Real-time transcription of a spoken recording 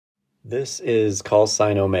This is call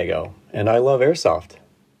sign Omega, and I love airsoft.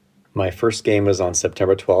 My first game was on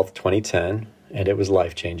September 12th, 2010, and it was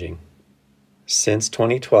life-changing. Since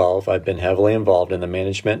 2012, I've been heavily involved in the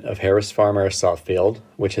management of Family Farm Airsoft Field,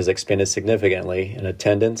 which has expanded significantly in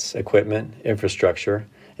attendance, equipment, infrastructure,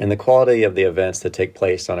 and the quality of the events that take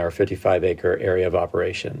place on our 55-acre area of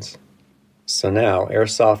operations. So now,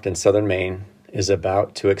 airsoft in southern Maine is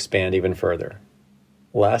about to expand even further.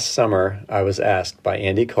 Last summer, I was asked by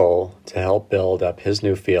Andy Cole to help build up his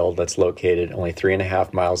new field that's located only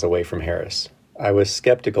 3.5 miles away from Harris. I was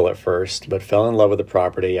skeptical at first, but fell in love with the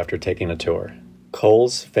property after taking a tour.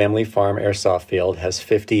 Cole's Family Farm Airsoft Field has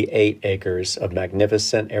 58 acres of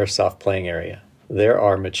magnificent airsoft playing area. There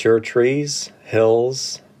are mature trees,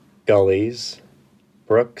 hills, gullies,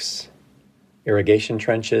 brooks, irrigation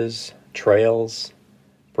trenches, trails,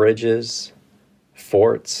 bridges,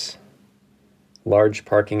 forts, large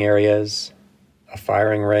parking areas, a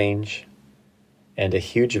firing range, and a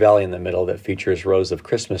huge valley in the middle that features rows of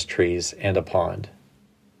Christmas trees and a pond.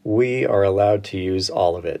 We are allowed to use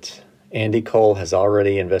all of it. Andy Cole has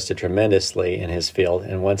already invested tremendously in his field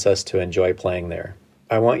and wants us to enjoy playing there.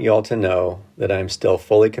 I want you all to know that I am still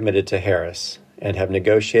fully committed to Harris and have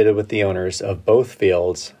negotiated with the owners of both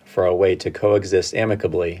fields for a way to coexist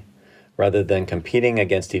amicably rather than competing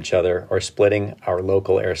against each other or splitting our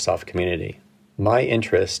local airsoft community. My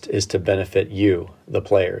interest is to benefit you, the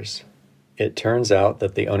players. It turns out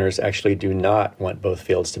that the owners actually do not want both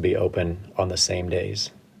fields to be open on the same days.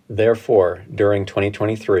 Therefore, during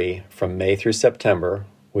 2023, from May through September,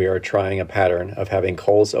 we are trying a pattern of having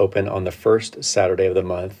Coles open on the first Saturday of the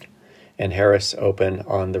month and Harris open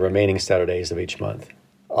on the remaining Saturdays of each month.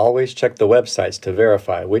 Always check the websites to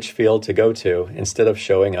verify which field to go to instead of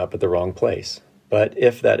showing up at the wrong place. But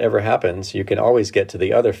if that ever happens, you can always get to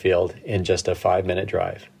the other field in just a 5-minute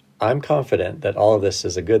drive. I'm confident that all of this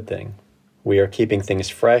is a good thing. We are keeping things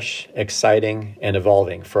fresh, exciting, and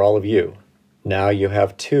evolving for all of you. Now you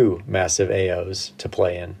have 2 massive AOs to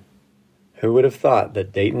play in. Who would have thought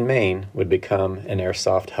that Dayton, Maine would become an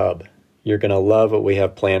airsoft hub? You're going to love what we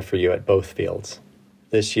have planned for you at both fields.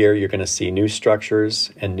 This year you're going to see new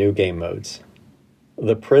structures and new game modes.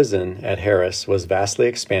 The prison at Harris was vastly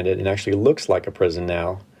expanded and actually looks like a prison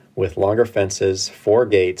now, with longer fences, 4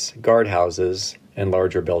 gates, guardhouses, and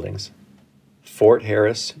larger buildings. Fort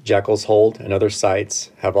Harris, Jackal's Hold, and other sites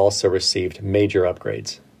have also received major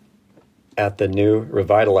upgrades. At the new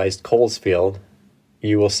revitalized Coles Field,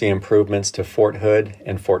 you will see improvements to Fort Hood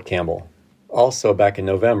and Fort Campbell. Also, back in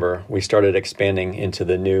November, we started expanding into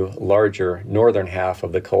the new, larger northern half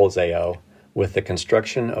of the Coles AO with the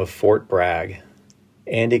construction of Fort Bragg.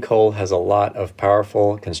 Andy Cole has a lot of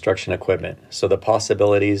powerful construction equipment, so the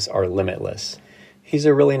possibilities are limitless. He's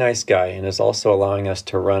a really nice guy and is also allowing us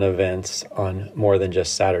to run events on more than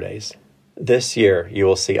just Saturdays. This year, you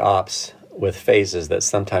will see ops with phases that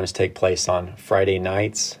sometimes take place on Friday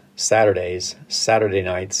nights, Saturdays, Saturday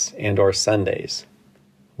nights, and/or Sundays.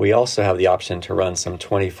 We also have the option to run some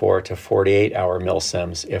 24 to 48-hour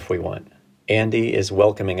milsims if we want. Andy is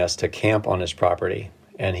welcoming us to camp on his property,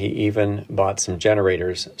 and he even bought some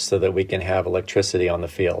generators so that we can have electricity on the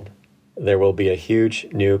field. There will be a huge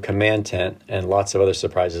new command tent and lots of other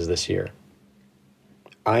surprises this year.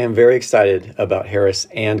 I am very excited about Harris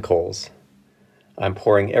and Coles. I'm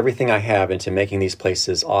pouring everything I have into making these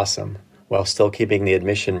places awesome while still keeping the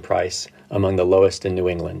admission price among the lowest in New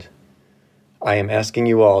England. I am asking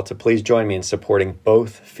you all to please join me in supporting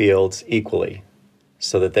both fields equally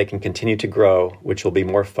so that they can continue to grow, which will be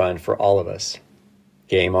more fun for all of us.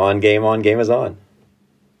 Game on, game is on.